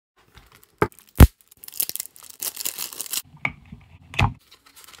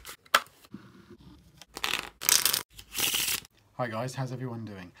Hi guys, how's everyone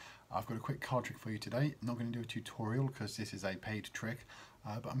doing? I've got a quick card trick for you today. I'm not going to do a tutorial because this is a paid trick,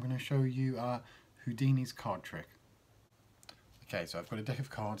 but I'm going to show you Houdini's card trick. Okay, so I've got a deck of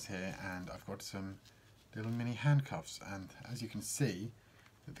cards here and I've got some little mini handcuffs, and as you can see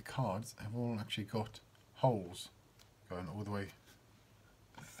that the cards have all actually got holes going all the way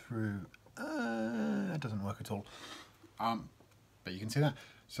through. That doesn't work at all, but you can see that.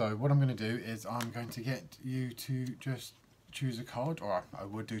 So what I'm going to do is I'm going to get you to just choose a card, or I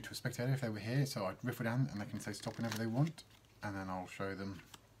would do to a spectator if they were here, so I'd riffle down and they can say stop whenever they want, and then I'll show them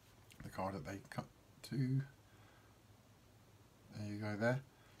the card that they cut to. There you go there.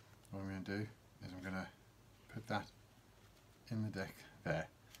 What I'm going to do is I'm going to put that in the deck there,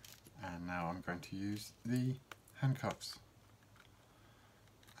 and now I'm going to use the handcuffs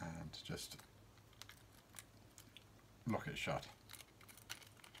and just lock it shut.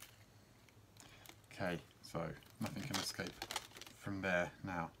 Okay, so nothing can escape from there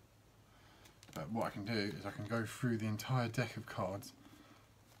now. But what I can do is I can go through the entire deck of cards,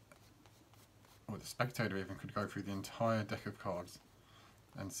 or the spectator even could go through the entire deck of cards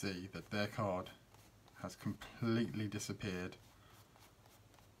and see that their card has completely disappeared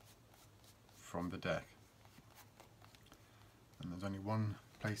from the deck. And there's only one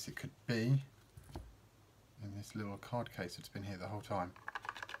place it could be, in this little card case that's been here the whole time.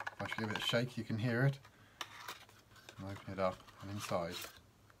 If I give it a shake, you can hear it. And open it up, and inside,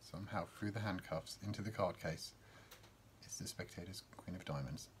 somehow through the handcuffs into the card case, is the spectator's Queen of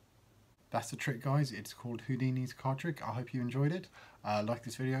Diamonds. That's the trick, guys. It's called Houdini's card trick. I hope you enjoyed it. Like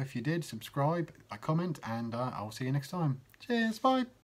this video if you did, subscribe, comment, and I'll see you next time. Cheers, bye!